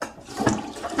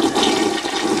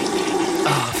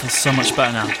feels so much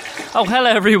better now. Oh, hello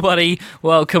everybody.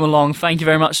 Welcome along. Thank you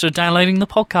very much for downloading the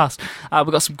podcast.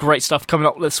 We've got some great stuff coming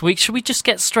up this week. Should we just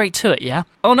get straight to it, yeah?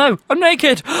 Oh no, I'm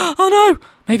naked. Oh no,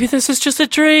 maybe this is just a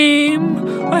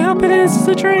dream. I hope it is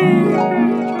a dream.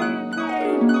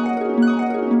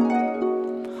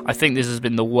 I think this has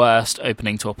been the worst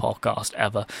opening to a podcast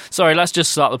ever. Sorry, let's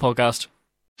just start the podcast.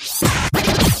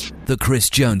 The Chris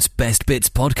Jones Best Bits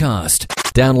Podcast.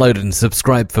 Download and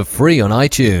subscribe for free on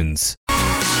iTunes.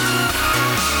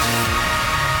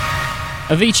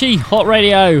 Avicii, Hot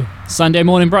Radio, Sunday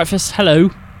morning breakfast. Hello,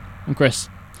 I'm Chris.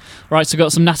 Right, so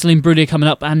got some Natalie Imbruglia coming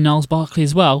up and Niles Barkley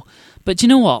as well. But do you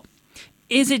know what?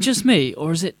 Is it just me,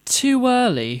 or is it too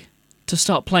early to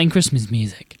start playing Christmas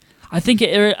music? I think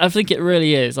it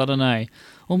really is. I don't know.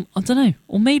 Or I don't know.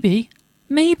 Or maybe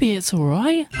it's all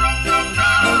right.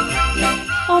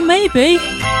 Or maybe.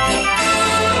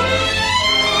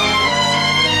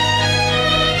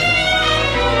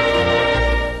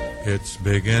 It's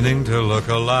beginning to look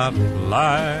a lot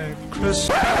like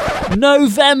Christmas.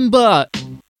 November!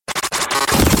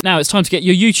 Now it's time to get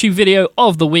your YouTube video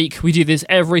of the week. We do this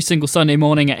every single Sunday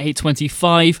morning at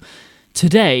 8:25.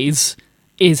 Today's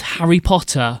is Harry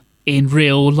Potter in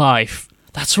real life.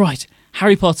 That's right,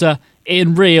 Harry Potter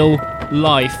in real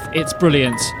life. It's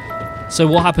brilliant. So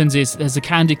what happens is there's a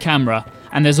candid camera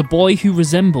and there's a boy who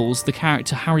resembles the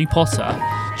character Harry Potter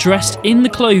dressed in the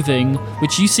clothing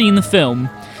which you see in the film.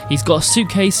 He's got a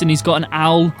suitcase and he's got an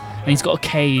owl and he's got a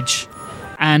cage.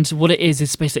 And what it is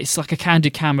basically, it's like a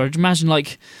candid camera. Imagine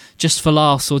like Just for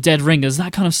Laughs or Dead Ringers,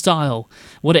 that kind of style.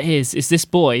 What it is this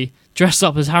boy dressed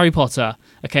up as Harry Potter.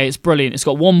 Okay, it's brilliant. It's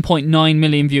got 1.9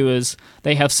 million viewers.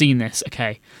 They have seen this.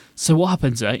 Okay, so what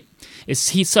happens, right?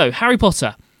 So Harry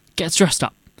Potter gets dressed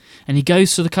up and he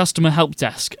goes to the customer help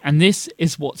desk, and this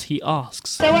is what he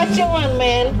asks. So what you want,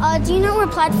 man? Do you know where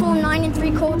platform 9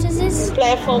 3/4 is?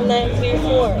 Platform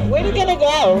 934. Where you gonna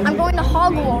go? I'm going to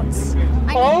Hogwarts.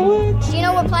 Hogwarts? Do you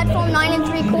know where platform 9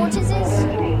 3/4 is?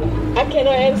 I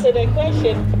cannot answer that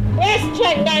question. Where's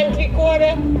track 9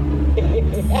 3/4?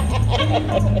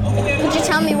 Could you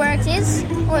tell me where it is?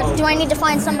 Or do I need to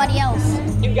find somebody else?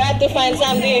 You got to find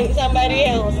somebody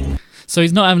else. So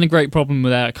he's not having a great problem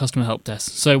with our customer help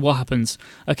desk. So what happens?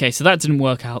 Okay, so that didn't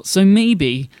work out. So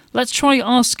maybe let's try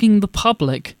asking the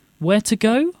public where to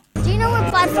go. Do you know where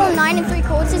platform 9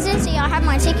 3/4 is? Yeah, I have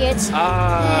my ticket.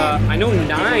 I know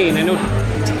 9. I know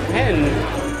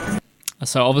 10.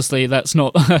 So obviously that's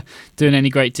not doing any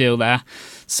great deal there.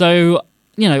 So,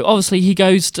 you know, obviously he's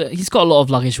got a lot of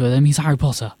luggage with him. He's Harry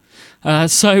Potter.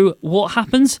 So what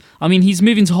happens? I mean, he's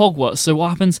moving to Hogwarts, so what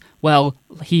happens? Well,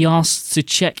 he asks to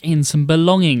check in some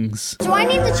belongings. Do I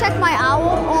need to check my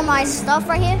owl or my stuff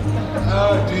right here?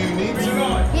 Do you need to?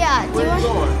 Yeah, Where you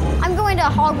going? I'm going to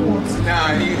Hogwarts.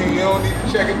 Nah, you don't need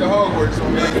to check into Hogwarts,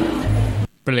 man.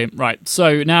 Brilliant, right.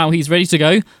 So now he's ready to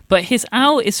go, but his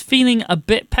owl is feeling a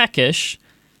bit peckish,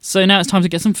 so now it's time to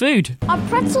get some food. Are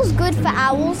pretzels good for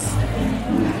owls?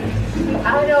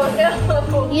 I don't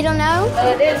know. You don't know?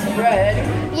 It is bread.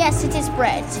 Yes, it is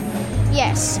bread.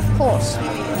 Yes, of course.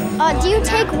 Do you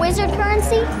take wizard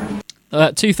currency?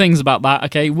 Two things about that,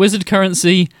 okay? Wizard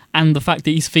currency and the fact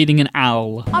that he's feeding an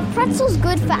owl. Are pretzels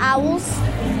good for owls?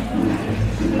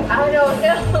 I don't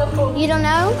know. You don't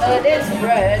know? It is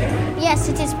bread. Yes,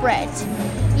 it is bread.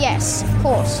 Yes, of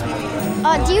course.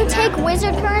 Do you take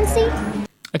wizard currency?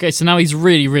 Okay, so now he's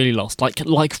really, really lost. Like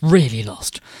really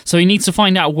lost. So he needs to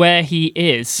find out where he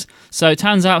is. So it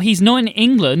turns out he's not in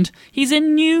England, he's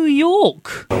in New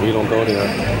York. We don't go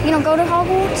there. You don't go to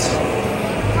Hogwarts?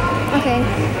 Okay.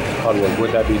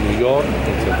 Would that be New York,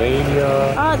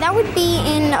 Pennsylvania? That would be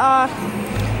in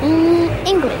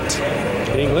England.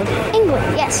 England?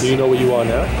 England, yes. Do you know where you are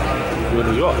now? You're in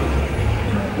New York.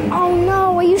 Oh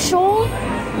no, are you sure?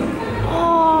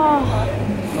 Oh.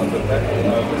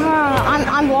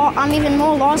 I'm even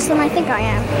more lost than I think I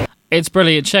am. It's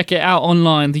brilliant. Check it out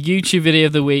online. The YouTube video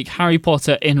of the week, Harry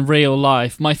Potter in real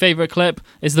life. My favourite clip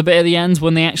is the bit at the end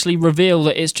when they actually reveal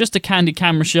that it's just a candid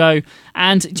camera show.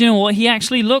 And do you know what? He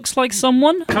actually looks like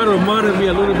someone. Kind of reminded me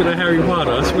a little bit of Harry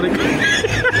Potter. That's what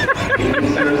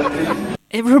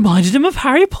It reminded him of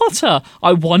Harry Potter.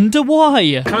 I wonder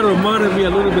why. Kind of reminded me a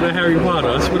little bit of Harry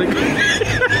Potter. That's what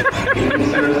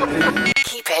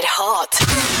Keep it hot.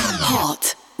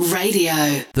 Hot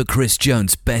Radio. The Chris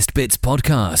Jones Best Bits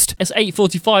Podcast. It's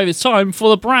 8:45. It's time for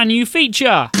the brand new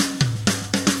feature.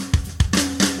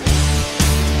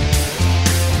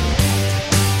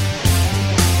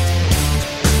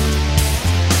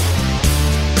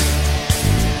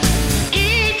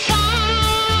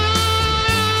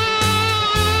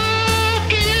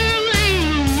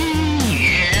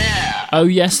 Oh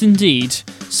yes, indeed.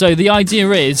 So the idea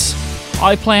is,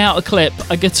 I play out a clip,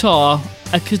 a guitar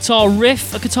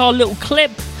riff, a guitar little clip,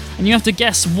 and you have to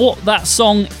guess what that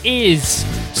song is.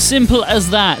 Simple as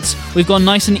that. We've gone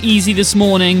nice and easy this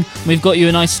morning. We've got you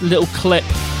a nice little clip.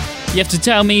 You have to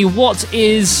tell me what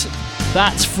is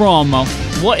that from.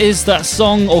 What is that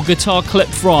song or guitar clip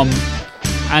from?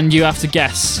 And you have to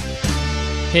guess.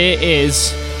 Here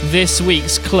is this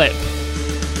week's clip.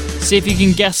 See if you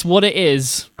can guess what it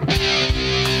is.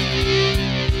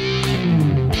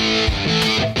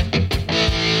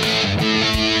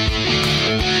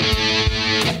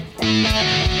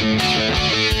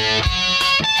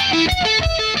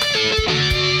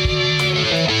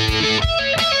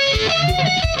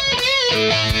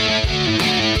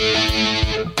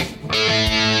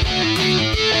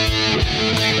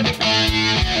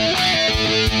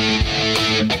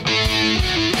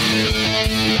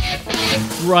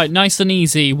 Right, nice and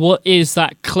easy. What is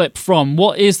that clip from?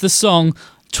 What is the song?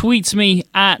 Tweet me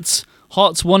at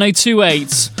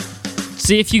Hot1028.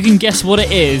 See if you can guess what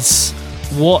it is.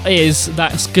 What is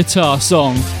that guitar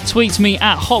song? Tweet me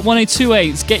at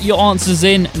Hot1028. Get your answers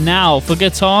in now for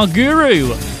Guitar Guru.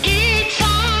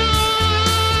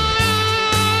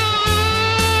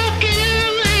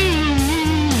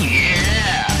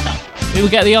 We will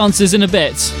get the answers in a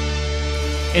bit.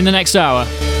 In the next hour.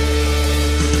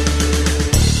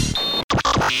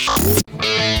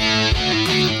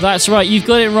 That's right, you've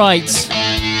got it right.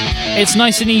 It's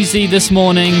nice and easy this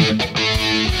morning.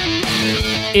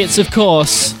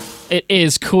 It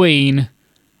is Queen.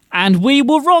 And We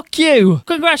Will Rock You.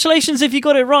 Congratulations if you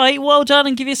got it right. Well done,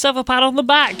 and give yourself a pat on the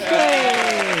back. Yay.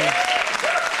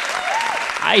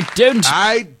 I don't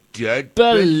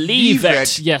believe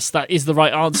it. Yes, that is the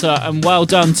right answer. And well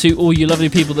done to all you lovely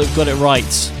people that got it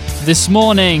right this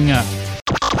morning.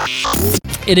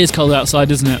 It is cold outside,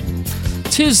 isn't it?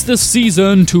 'Tis the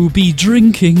season to be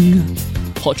drinking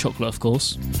hot chocolate, of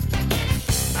course.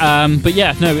 But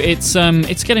yeah, no, it's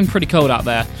getting pretty cold out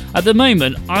there. At the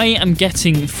moment, I am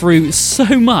getting through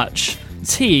so much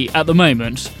tea at the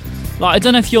moment. Like, I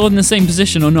don't know if you're in the same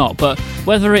position or not, but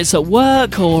whether it's at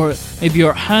work or maybe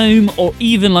you're at home or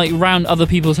even like around other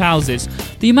people's houses,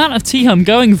 the amount of tea I'm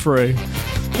going through,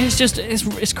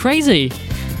 it's crazy.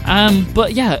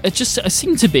 But yeah, it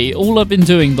seemed to be all I've been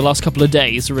doing the last couple of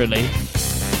days, really,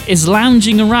 is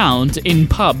lounging around in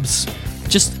pubs,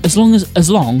 just as long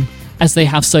as they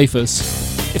have sofas.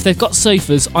 If they've got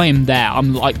sofas, I am there.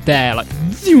 I'm like there, like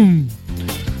zoom.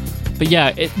 But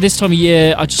yeah, this time of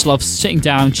year, I just love sitting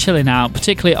down, chilling out,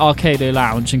 particularly at Arcado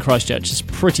Lounge in Christchurch. It's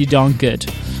pretty darn good.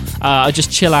 I just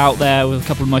chill out there with a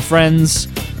couple of my friends,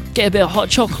 get a bit of hot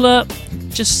chocolate,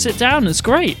 just sit down. It's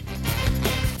great.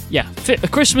 Yeah,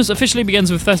 Christmas officially begins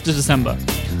with 1st of December.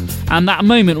 And that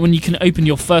moment when you can open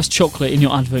your first chocolate in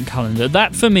your advent calendar,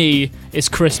 that for me is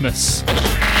Christmas.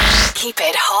 Keep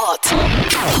it hot.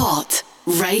 Hot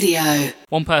Radio.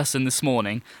 One person this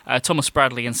morning, Thomas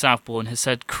Bradley in Southbourne, has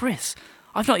said, "Chris,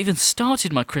 I've not even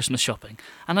started my Christmas shopping,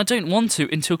 and I don't want to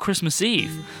until Christmas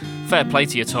Eve." Fair play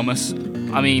to you, Thomas.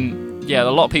 I mean, yeah,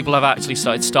 a lot of people have actually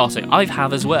starting. I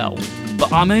have as well.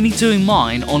 But I'm only doing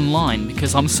mine online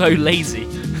because I'm so lazy.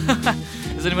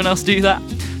 Does anyone else do that?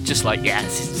 Just like, yeah,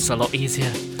 it's just a lot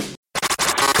easier.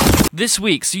 This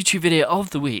week's YouTube video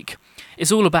of the week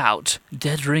is all about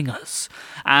dead ringers.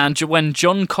 And when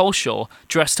John Coleshaw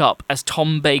dressed up as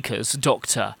Tom Baker's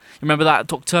doctor. Remember that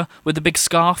doctor with the big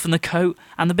scarf and the coat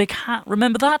and the big hat?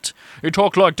 Remember that? He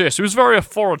talked like this. He was very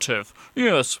authoritative.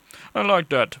 Yes, I like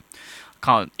that.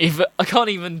 I can't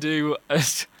even do a...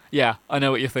 Yeah, I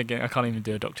know what you're thinking. I can't even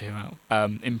do a Doctor Who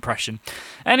impression.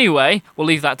 Anyway, we'll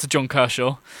leave that to John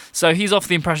Kershaw. So he's off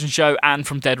the impression show and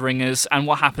from Dead Ringers, and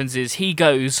what happens is he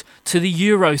goes to the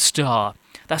Eurostar.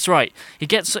 That's right. He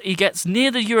gets near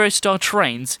the Eurostar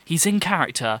trains. He's in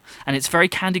character, and it's very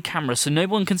candid camera, so no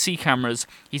one can see cameras.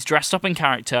 He's dressed up in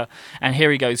character, and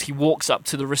here he goes. He walks up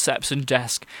to the reception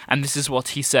desk, and this is what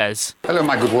he says. Hello,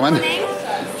 my good woman.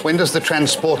 When does the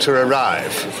transporter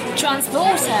arrive?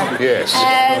 Transporter? Yes.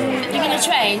 You mean a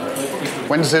train?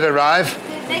 When does it arrive?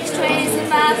 Next train is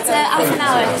about half an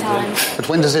hour time. But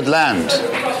when does it land?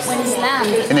 When does it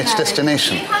land? In its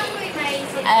destination?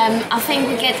 I think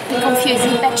we get confused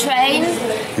with that train.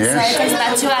 Yes. So it takes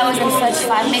about 2 hours and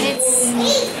 35 minutes.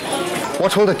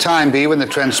 What will the time be when the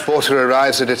transporter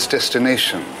arrives at its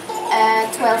destination?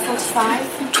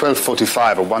 12:45.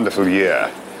 12:45, a wonderful year.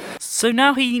 So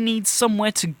now he needs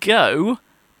somewhere to go,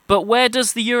 but where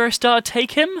does the Eurostar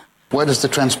take him? Where does the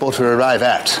transporter arrive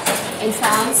at? In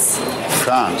France.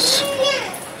 France.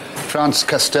 France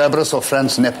Casterbarus or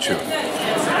France Neptune?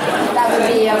 That would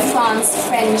be France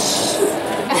French.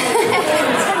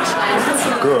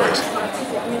 Good.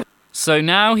 So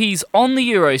now he's on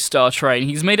the Eurostar train.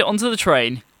 He's made it onto the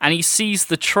train, and he sees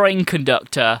the train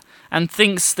conductor and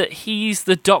thinks that he's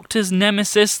the Doctor's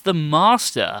nemesis, the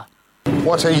Master.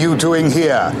 What are you doing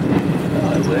here?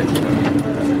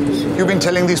 You've been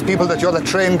telling these people that you're the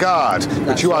train guard,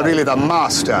 but you are really the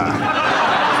Master.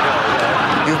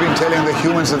 You've been telling the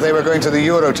humans that they were going to the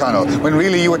Eurotunnel, when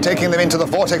really you were taking them into the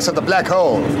vortex of the black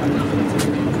hole.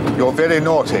 You're very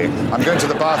naughty. I'm going to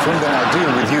the bathroom, then I'll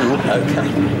deal with you.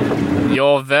 Okay.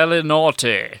 You're very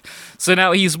naughty. So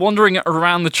now he's wandering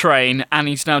around the train, and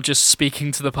he's now just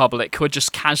speaking to the public, who are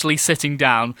just casually sitting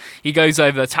down. He goes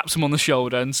over, taps them on the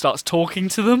shoulder, and starts talking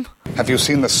to them. Have you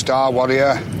seen the Star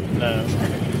Warrior? No.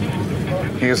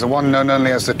 He is the one known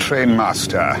only as the Train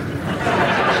Master.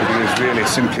 But he is really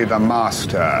simply the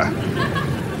Master.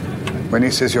 When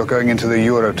he says you're going into the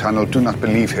Eurotunnel, do not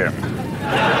believe him.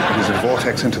 It is a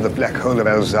vortex into the black hole of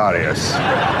Elzarius.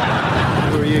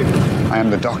 Who are you? I am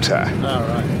the Doctor. Oh,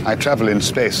 right. I travel in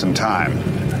space and time.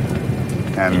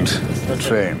 And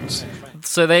trains.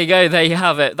 So there you go, there you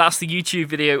have it. That's the YouTube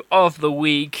video of the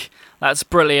week. That's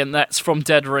brilliant. That's from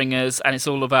Dead Ringers, and it's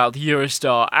all about the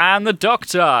Eurostar and the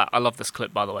Doctor. I love this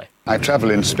clip, by the way. I travel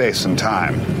in space and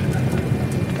time.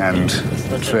 And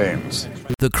trains.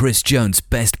 The Chris Jones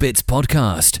Best Bits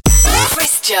Podcast.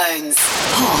 Chris Jones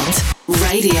Hot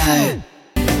Radio.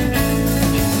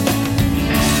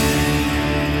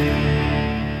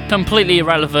 Completely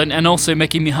irrelevant and also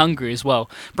making me hungry as well.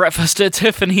 Breakfast at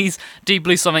Tiffany's, Deep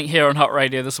Blue Something here on Hot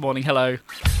Radio this morning. Hello.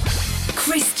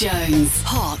 Chris Jones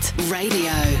Hot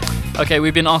Radio. Okay,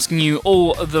 we've been asking you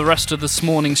all the rest of this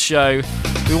morning's show.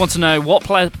 We want to know what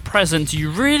present do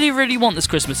you really, really want this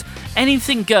Christmas.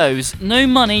 Anything goes. No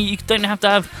money. You don't have to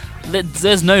have...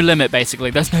 There's no limit,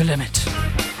 basically. There's no limit.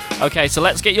 Okay, so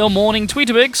let's get your morning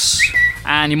Tweetabigs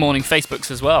and your morning Facebooks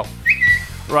as well.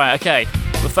 Right, okay.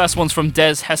 The first one's from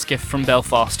Des Hesketh from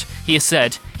Belfast. He has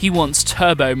said he wants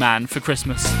Turbo Man for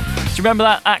Christmas. Do you remember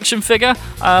that action figure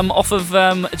off of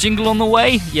Jingle on the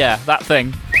Way? Yeah, that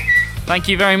thing. Thank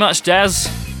you very much, Des.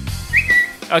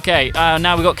 Okay,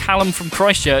 now we've got Callum from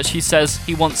Christchurch. He says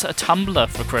he wants a tumbler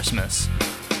for Christmas.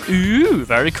 Ooh,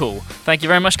 very cool. Thank you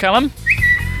very much, Callum.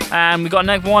 And we got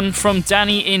another one from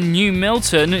Danny in New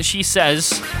Milton. She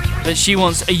says that she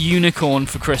wants a unicorn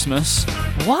for Christmas.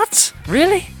 What?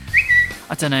 Really?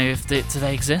 I don't know if do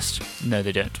they exist? No,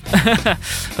 they don't.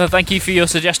 But thank you for your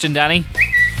suggestion, Danny.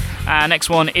 Next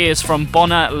one is from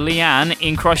Bonner Leanne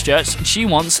in Christchurch. She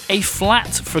wants a flat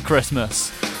for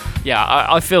Christmas. Yeah,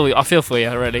 I feel for you,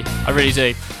 really. I really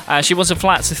do. She wants a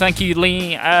flat, so thank you,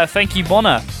 Lee. Thank you,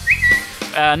 Bonner.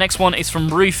 Next one is from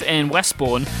Ruth in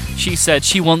Westbourne. She said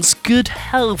she wants good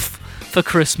health for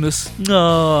Christmas.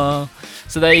 Aww.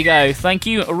 So there you go. Thank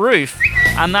you, Ruth.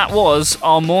 And that was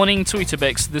our morning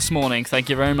Tweetabigs this morning. Thank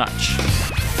you very much.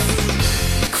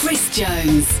 Chris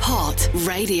Jones Hot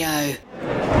Radio.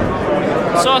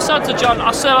 So I said to John,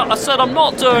 I said I'm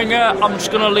not doing it. I'm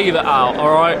just going to leave it out,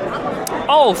 all right?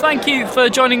 Oh, thank you for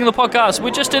joining the podcast.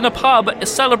 We're just in a pub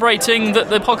celebrating that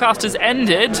the podcast has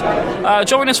ended.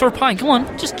 Join us for a pint. Come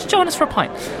on, just join us for a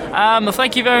pint.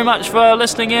 Thank you very much for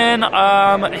listening in.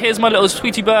 Here's my little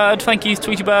Tweety Bird. Thank you,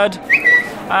 Tweety Bird.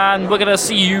 And we're going to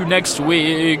see you next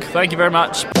week. Thank you very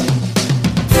much.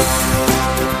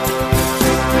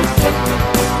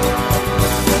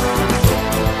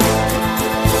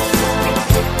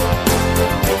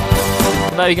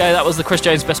 There you go, that was the Chris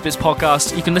Jones Best Bits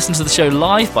podcast. You can listen to the show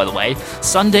live, by the way,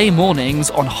 Sunday mornings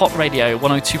on Hot Radio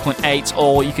 102.8,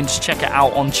 or you can just check it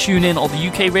out on TuneIn or the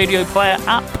UK Radio Player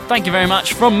app. Thank you very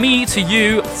much from me to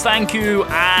you. Thank you,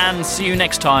 and see you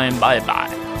next time. Bye-bye.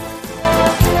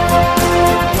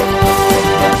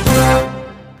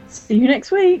 See you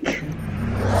next week.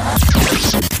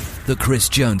 The Chris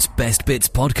Jones Best Bits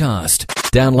podcast.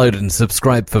 Download and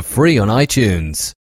subscribe for free on iTunes.